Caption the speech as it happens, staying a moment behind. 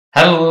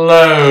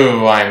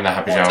Hello, I'm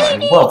TheHappyJawah,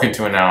 and welcome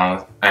to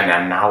an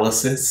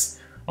analysis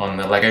on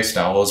the LEGO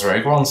Star Wars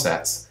Rogue One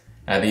sets.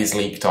 These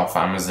leaked off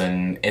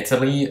Amazon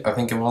Italy, I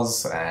think it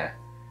was,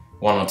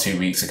 1 or 2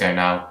 weeks ago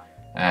now,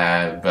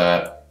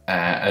 but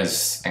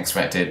as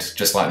expected,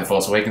 just like the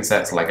Force Awakens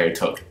sets, LEGO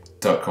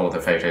took all the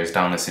photos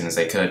down as soon as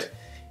they could,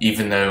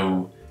 even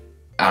though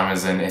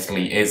Amazon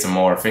Italy is a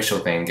more official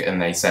thing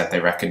and they said they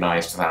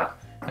recognised that.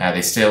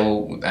 They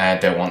still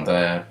don't want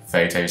the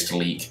photos to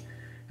leak.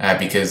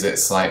 Because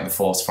it's like the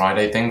Force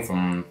Friday thing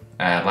from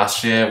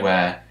last year,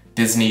 where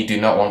Disney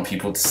do not want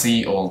people to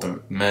see all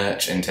the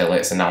merch until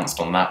it's announced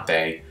on that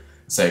day,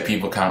 so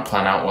people can't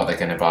plan out what they're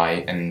going to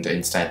buy and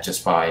instead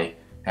just buy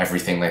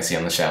everything they see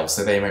on the shelves,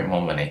 so they make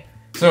more money.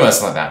 So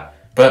it's like that.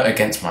 But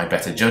against my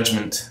better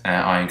judgment,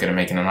 I'm going to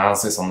make an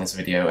analysis on this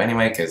video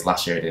anyway, because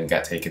last year it didn't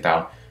get taken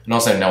down, and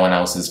also no one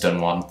else has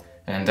done one,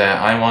 and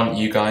I want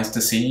you guys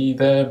to see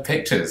the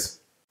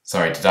pictures.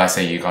 Sorry, did I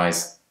say you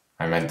guys?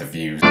 I meant the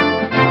views.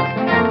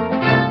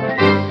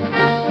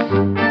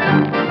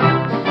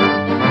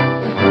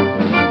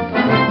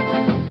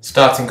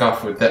 Starting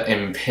off with the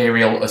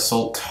Imperial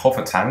Assault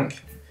Hover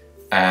Tank.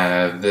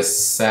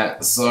 This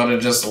set sort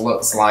of just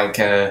looks like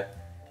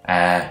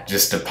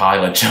just a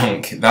pile of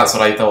junk. That's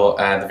what I thought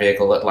the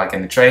vehicle looked like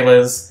in the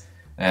trailers,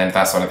 and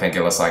that's what I think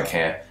it looks like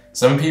here.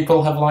 Some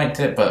people have liked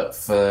it, but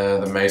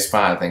for the most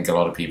part I think a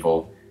lot of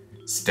people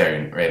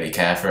don't really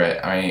care for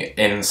it. I mean,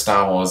 in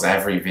Star Wars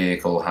every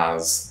vehicle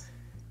has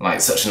like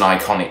such an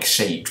iconic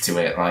shape to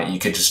it. Like, you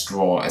could just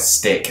draw a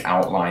stick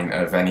outline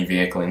of any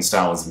vehicle in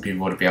Star Wars and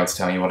people would be able to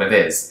tell you what it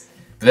is.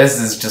 But this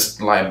is just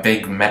like a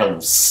big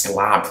metal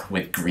slab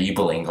with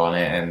greebling on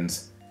it, and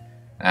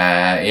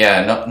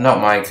yeah, not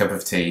my cup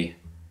of tea.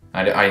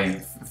 I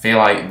feel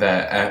like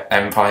the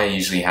Empire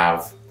usually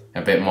have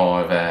a bit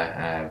more of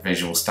a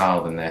visual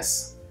style than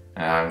this.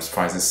 I'm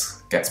surprised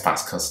this gets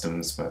past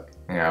customs, but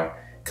you know,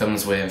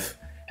 comes with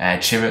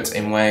Chirrut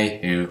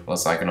Imwe, who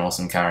looks like an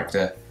awesome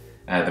character.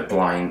 The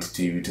blind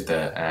dude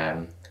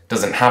that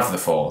doesn't have the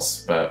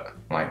Force, but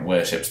like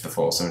worships the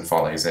Force and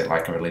follows it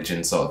like a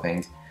religion sort of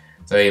thing.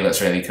 So he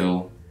looks really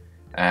cool.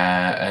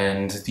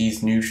 And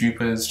these new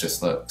troopers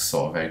just look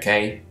sort of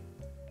okay.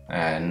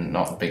 And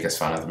not the biggest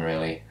fan of them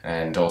really.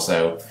 And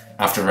also,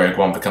 after Rogue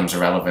One becomes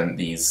irrelevant,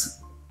 these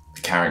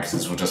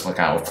characters will just look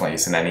out of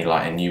place in any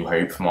like a New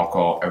Hope mock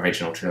or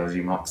original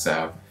trilogy mock.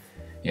 So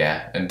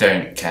yeah, I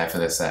don't care for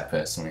this set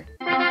personally.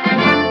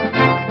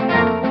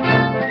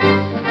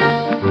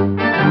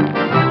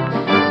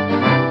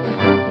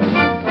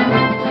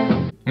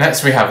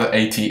 Next we have the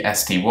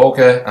AT-ST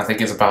Walker. I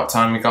think it's about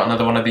time we got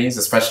another one of these,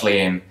 especially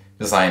in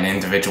just like an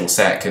individual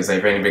set, because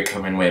they've only been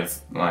coming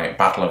with like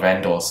Battle of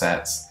Endor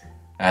sets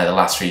the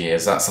last few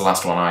years. That's the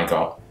last one I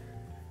got.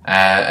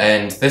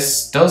 And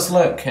this does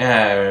look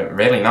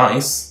really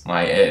nice.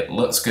 Like, it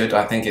looks good.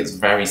 I think it's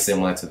very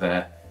similar to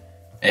the,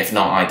 if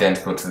not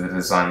identical to the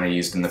design they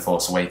used in the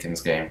Force Awakens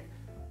game.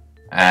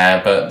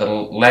 But the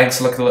legs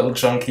look a little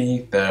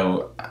chunky,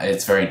 though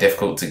it's very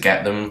difficult to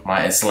get them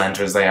like as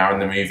slender as they are in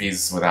the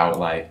movies without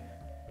like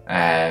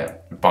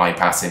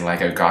bypassing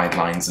LEGO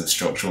guidelines of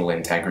structural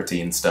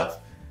integrity and stuff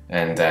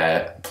and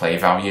play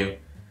value.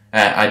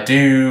 I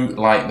do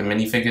like the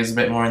minifigures a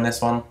bit more in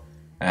this one.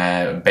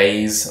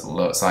 Baze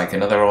looks like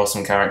another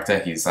awesome character.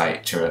 He's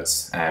like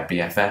Chirrut's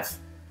BFF,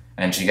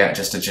 and you get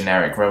just a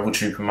generic Rebel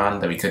Trooper man,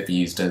 though he could be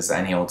used as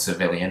any old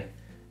civilian.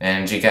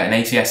 And you get an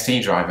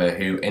AT-ST driver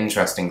who,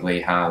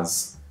 interestingly,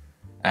 has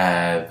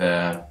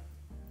the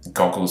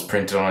goggles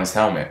printed on his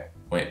helmet,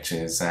 which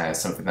is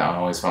something that I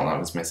always felt like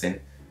was missing.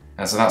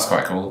 So that's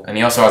quite cool. And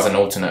he also has an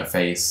alternate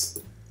face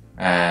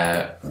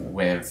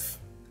with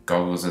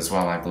goggles as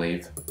well, I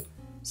believe.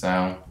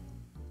 So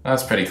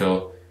that's pretty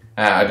cool.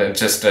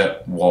 Just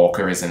a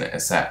Walker isn't a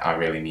set I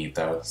really need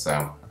though,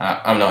 so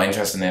I'm not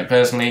interested in it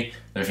personally.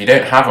 But if you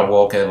don't have a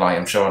Walker, like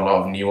I'm sure a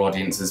lot of new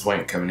audiences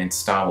won't coming into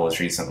Star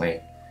Wars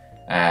recently,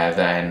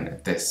 then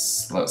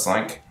this looks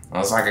like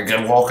a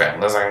good Walker,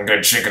 looks like a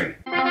good chicken.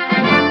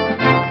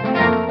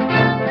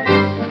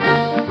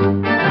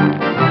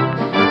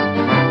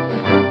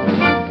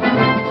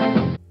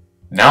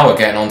 Now we're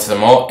getting on to the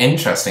more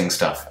interesting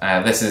stuff.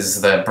 This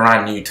is the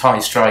brand new TIE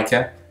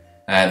Striker.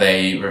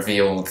 They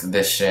revealed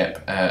this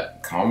ship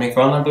at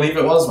Comic-Con, I believe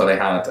it was, where they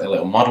had a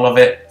little model of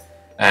it.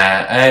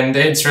 And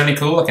it's really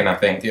cool looking, I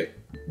think. It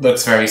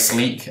looks very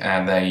sleek,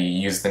 and they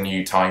used the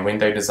new TIE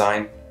window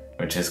design,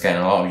 which is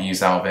getting a lot of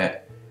use out of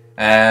it.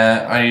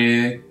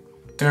 I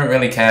don't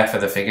really care for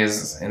the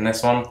figures in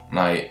this one.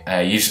 Like,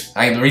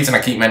 the reason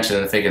I keep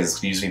mentioning the figures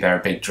is usually they're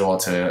a big draw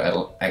to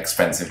an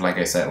expensive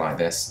LEGO set like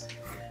this.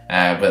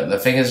 But the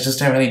figures just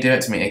don't really do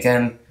it to me.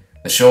 Again,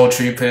 the Shore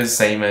Troopers,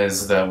 same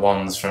as the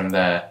ones from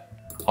the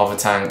Hover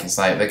Tank, it's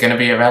like they're going to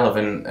be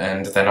irrelevant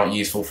and they're not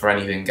useful for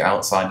anything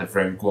outside of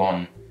Rogue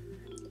One.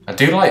 I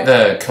do like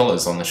the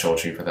colours on the Shore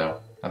Trooper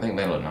though. I think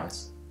they look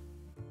nice.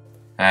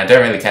 I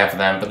don't really care for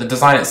them, but the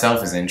design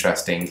itself is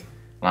interesting.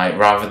 Like,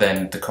 rather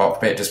than the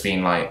cockpit just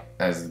being like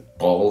a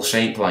ball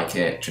shape like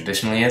it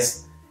traditionally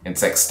is,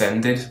 it's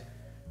extended.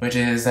 which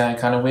is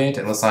kind of weird.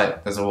 It looks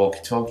like there's a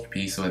walkie-talkie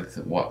piece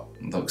with what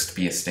looks to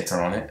be a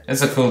sticker on it.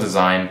 It's a cool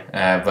design,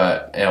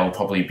 but it'll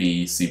probably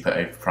be super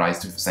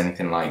overpriced if it's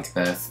anything like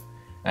the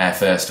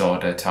First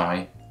Order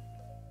tie.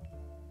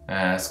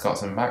 It's got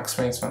some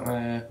backspace back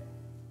there,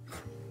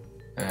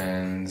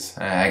 and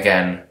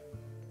again,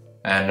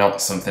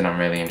 not something I'm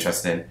really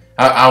interested in.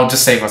 I'll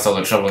just save myself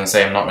the trouble and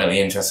say I'm not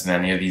really interested in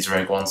any of these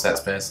Rogue One sets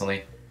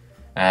personally.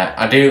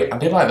 I do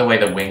like the way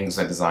the wings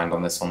are designed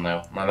on this one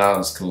though. That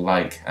was cool.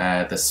 Like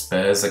the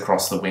spurs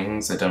across the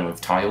wings are done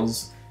with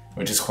tiles,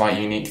 which is quite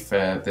unique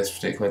for this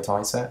particular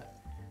tie set.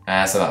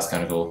 So that's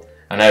kind of cool.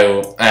 I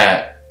know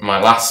my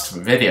last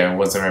video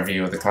was a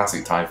review of the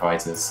classic TIE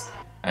Fighters.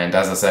 And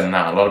as I said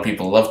now, a lot of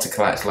people love to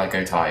collect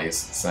Lego ties,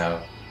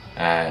 so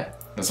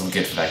this will be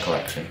good for their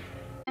collection.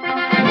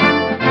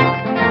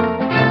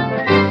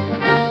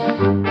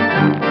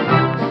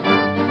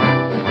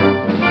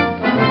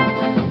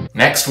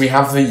 Next we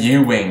have the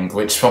U-Wing,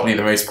 which is probably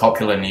the most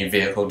popular new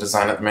vehicle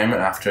design at the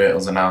moment after it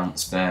was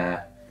announced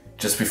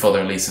just before the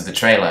release of the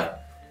trailer.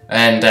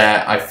 And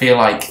I feel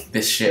like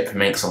this ship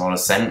makes a lot of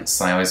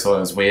sense. I always thought it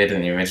was weird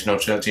in the original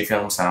trilogy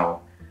films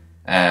how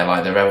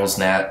like the Rebels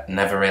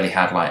never really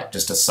had like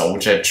just a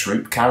soldier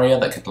troop carrier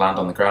that could land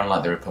on the ground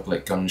like the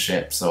Republic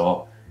gunships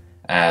or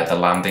the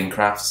landing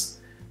crafts.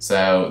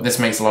 So this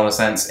makes a lot of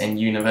sense in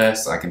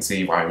universe. I can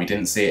see why we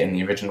didn't see it in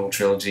the original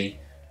trilogy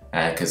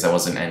because there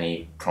wasn't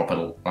any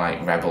proper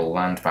like Rebel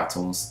land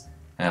battles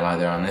like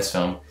there are in this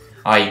film.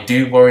 I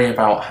do worry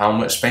about how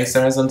much space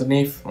there is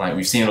underneath. Like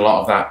we've seen a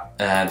lot of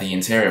that, the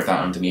interior of that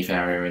underneath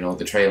area in all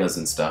the trailers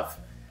and stuff,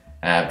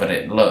 but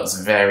it looks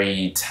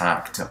very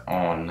tacked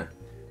on.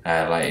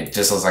 Like it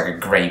just looks like a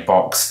grey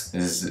box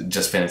has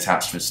just been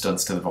attached with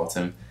studs to the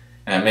bottom.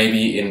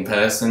 Maybe in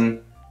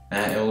person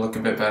it'll look a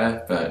bit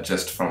better, but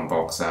just from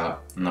box art,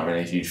 I'm not really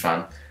a huge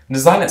fan. The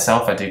design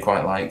itself I do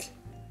quite like,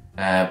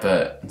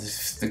 but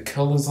the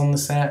colours on the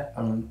set,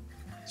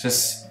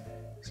 it's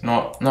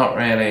not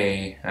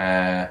really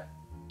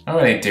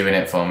doing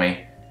it for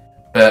me.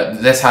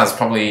 But this has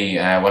probably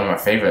one of my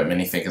favourite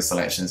minifigure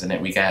selections in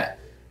it. We get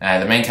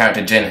the main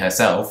character Jyn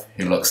herself,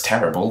 who looks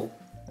terrible.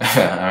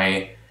 I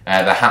mean,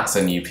 the hat's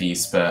a new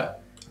piece,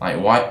 but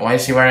like, why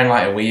is she wearing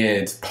like a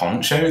weird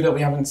poncho that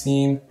we haven't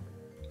seen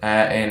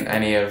in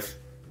any of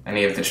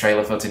the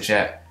trailer footage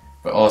yet?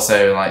 But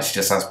also, like, she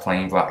just has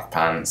plain black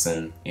pants,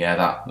 and yeah,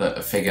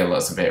 that figure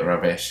looks a bit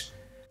rubbish.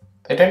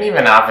 They don't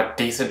even have a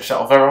decent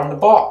shot of her on the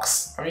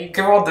box. I mean,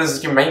 come on, this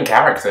is your main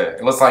character.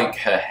 It looks like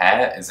her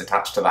hair is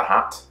attached to the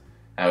hat,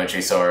 which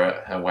we saw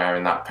her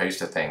wearing that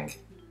poster thing.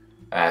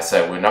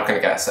 So we're not going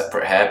to get a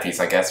separate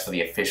hairpiece, I guess, for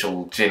the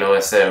official Jyn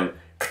Erso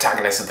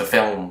protagonist of the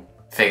film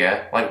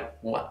figure. Like,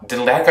 what? Did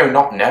Lego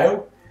not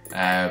know?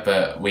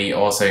 But we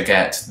also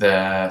get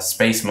the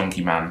Space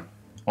Monkey Man.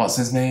 What's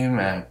his name?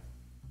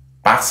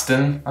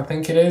 Baston, I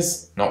think it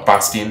is. Not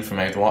Bastion from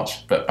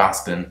Overwatch, but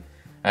Baston.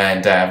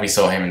 And we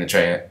saw him in the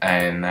trailer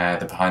and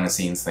the behind the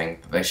scenes thing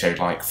that they showed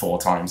like 4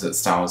 times at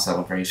Star Wars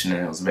Celebration,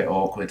 and it was a bit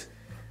awkward.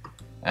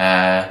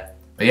 But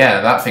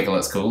yeah, that figure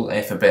looks cool,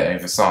 if a bit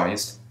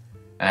oversized.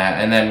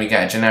 And then we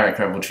get a generic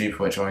Rebel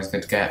Trooper, which is always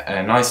good to get.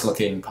 A nice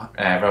looking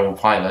Rebel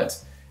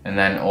pilot, and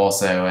then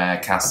also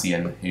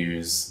Cassian,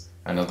 who's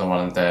another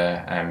one of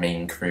the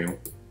main crew.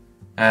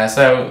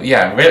 So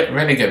yeah,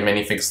 really good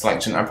minifig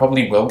selection. I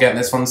probably will get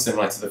this one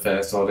similar to the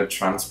First Order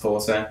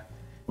Transporter,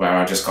 where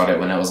I just got it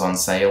when it was on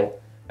sale,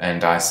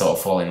 and I sort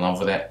of fall in love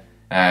with it.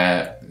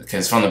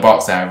 Because from the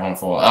box there, everyone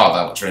thought, oh,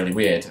 that looks really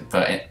weird.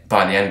 But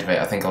by the end of it,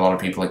 I think a lot of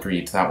people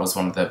agreed that was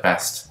one of the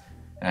best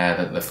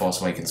that The Force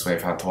Awakens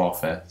wave had to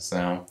offer.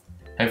 So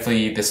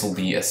hopefully this will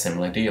be a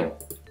similar deal.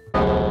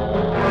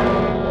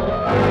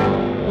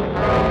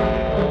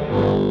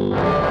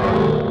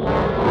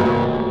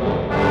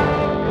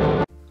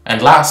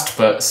 And last,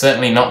 but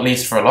certainly not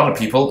least for a lot of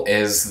people,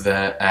 is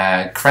the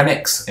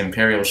Krennic's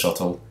Imperial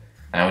Shuttle,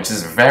 which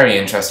is a very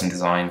interesting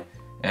design.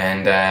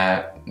 And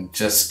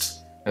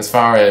just as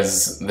far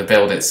as the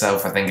build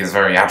itself, I think is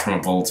very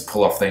admirable to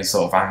pull off those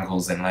sort of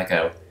angles in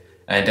Lego.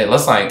 And it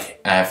looks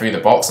like through the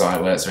box art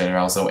it works really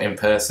well, so in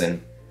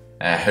person,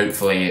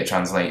 hopefully it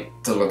translates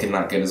to looking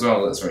that good as well.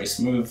 It looks very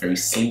smooth, very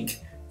sleek,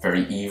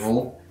 very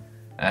evil.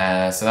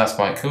 So that's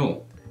quite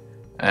cool.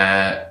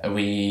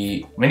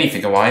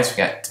 Minifigure wise, we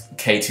get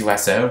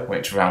K2SO,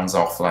 which rounds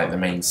off like the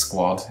main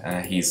squad.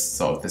 He's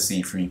sort of the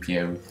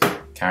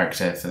C-3PO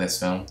character for this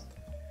film.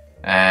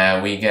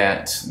 We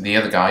get the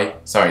other guy,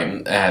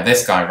 sorry,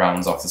 this guy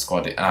rounds off the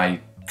squad.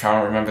 I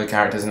can't remember the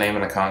character's name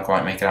and I can't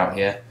quite make it out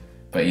here,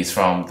 but he's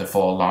from The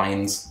Four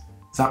Lines.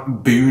 Is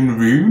that Boon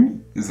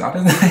Roon? Is that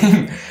his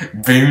name?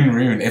 Boon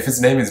Roon. If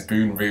his name is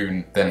Boon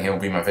Roon, then he'll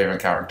be my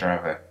favourite character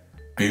ever.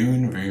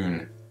 Boon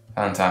Roon.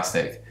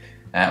 Fantastic.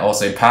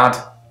 Also Pad,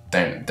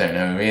 don't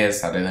know who he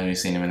is, I don't know if you've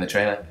seen him in the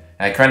trailer.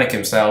 Krennic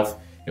himself,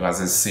 who has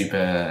his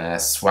super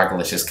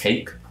swagalicious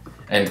cape.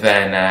 And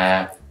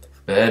then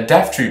the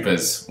Death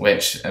Troopers,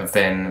 which have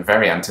been a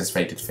very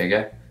anticipated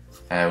figure.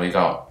 We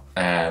got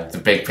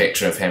the big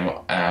picture of them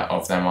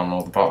on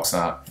all the box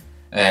art.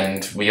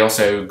 And we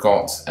also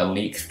got a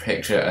leaked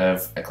picture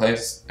of a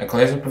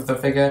close-up of the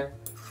figure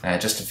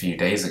just a few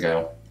days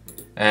ago.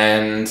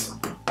 And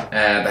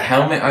the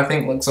helmet, I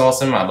think, looks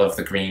awesome. I love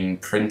the green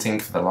printing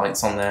for the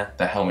lights on there.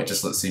 The helmet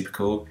just looks super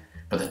cool.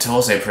 But the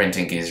torso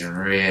printing is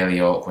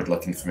really awkward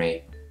looking for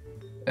me,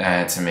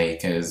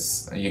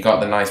 because you got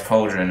the nice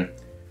pauldron,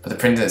 but the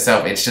print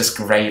itself, it's just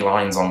grey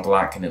lines on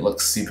black, and it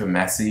looks super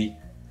messy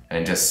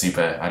and just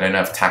super, I don't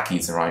know if tacky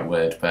is the right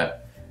word,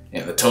 but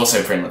yeah, the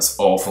torso print looks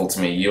awful to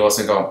me. You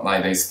also got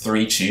like those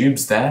 3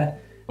 tubes there,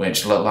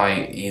 which look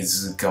like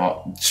he's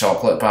got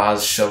chocolate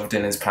bars shoved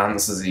in his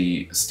pants as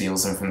he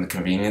steals them from the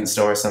convenience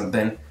store or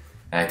something,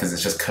 because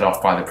it's just cut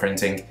off by the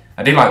printing.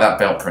 I do like that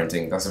belt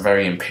printing. That's a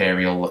very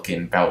imperial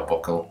looking belt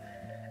buckle.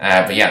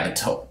 But yeah,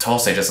 the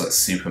torso just looks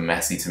super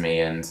messy to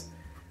me, and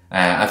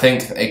I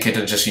think it could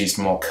have just used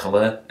more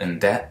colour and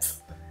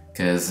depth,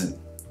 because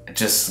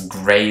just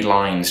grey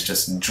lines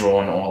just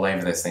drawn all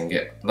over this thing.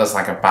 It looks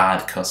like a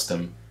bad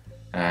custom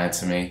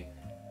to me.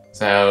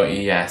 So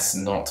yes,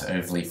 not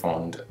overly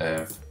fond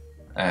of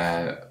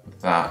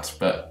that.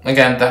 But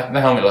again,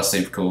 the helmet looks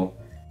super cool.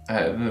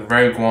 The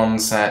Rogue One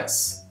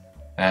sets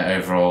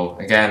overall,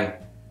 again,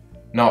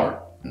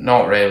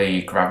 not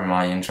really grabbing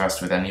my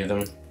interest with any of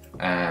them.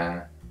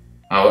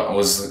 I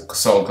was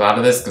sort of glad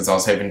of this because I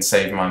was hoping to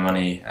save my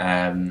money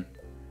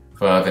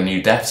for the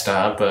new Death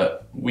Star,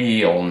 but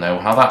we all know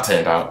how that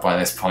turned out by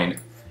this point.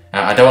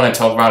 I don't want to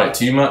talk about it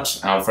too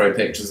much. I'll throw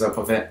pictures up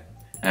of it,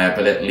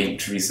 but it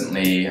leaked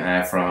recently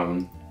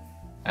from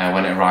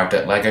when it arrived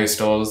at LEGO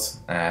stores.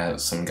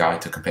 Some guy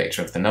took a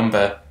picture of the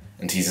number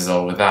and teased us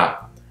all with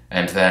that,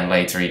 and then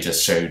later he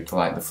just showed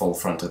like the full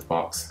front of the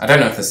box. I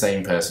don't know if the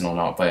same person or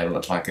not, but it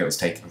looked like it was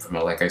taken from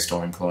a LEGO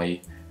store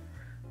employee.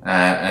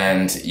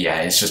 And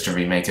yeah, it's just a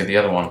remake of the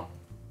other one.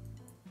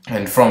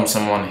 And from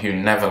someone who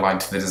never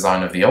liked the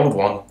design of the old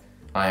one,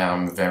 I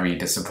am very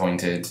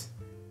disappointed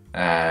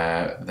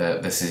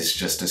that this is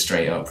just a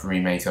straight up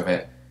remake of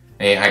it.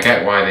 I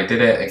get why they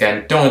did it.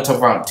 Again, don't want to talk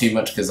about it too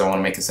much because I want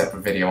to make a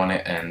separate video on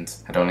it and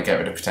I don't want to get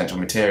rid of potential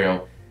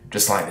material.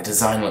 Just like the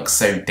design looks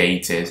so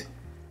dated,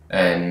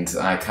 and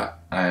I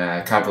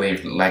can't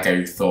believe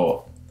LEGO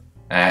thought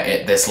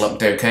this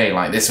looked okay.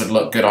 Like, this would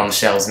look good on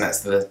shelves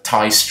next to the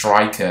TIE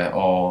Striker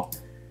or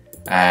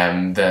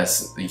the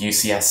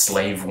UCS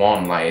Slave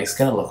 1. Like, it's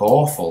gonna look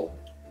awful.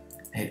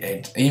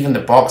 Even the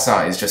box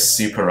art is just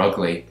super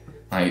ugly.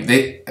 Like,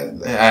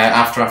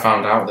 after I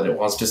found out that it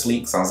was just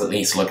leaks, I was at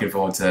least looking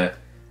forward to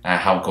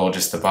how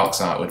gorgeous the box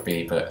art would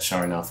be, but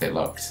sure enough, it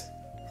looked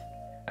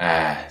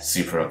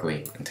super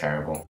ugly and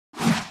terrible.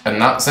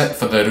 And that's it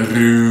for the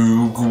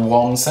Rogue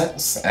One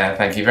sets.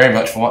 Thank you very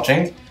much for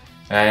watching.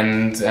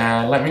 And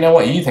let me know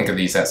what you think of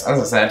these sets. As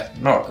I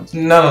said,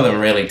 none of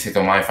them really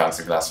tickle my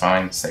fancy, but that's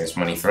fine. Saves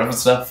money for other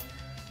stuff.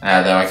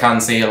 Though I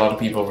can see a lot of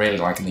people really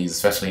liking these,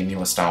 especially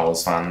newer Star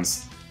Wars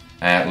fans,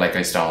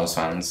 LEGO Star Wars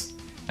fans.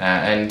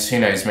 And who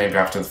knows, maybe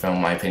after the film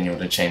my opinion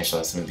would have changed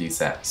on some of these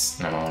sets,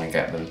 and I want to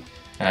get them.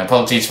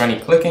 Apologies for any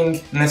clicking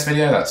in this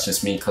video, that's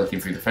just me clicking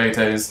through the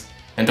photos.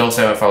 And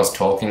also if I was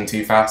talking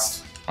too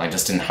fast, like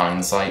just in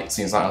hindsight, it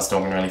seems like I was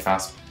talking really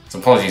fast. So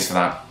apologies for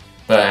that.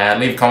 But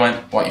leave a comment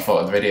what you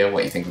thought of the video,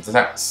 what you think of the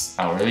sets.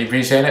 I'll really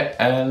appreciate it,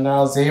 and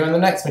I'll see you in the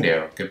next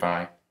video.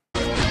 Goodbye.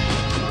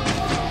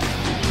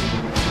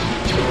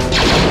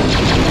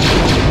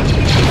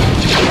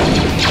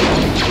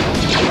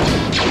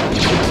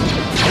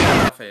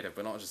 Darth Vader,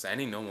 but not just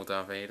any normal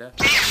Darth Vader.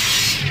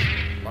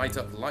 Light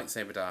up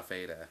lightsaber Darth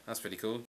Vader. That's pretty cool.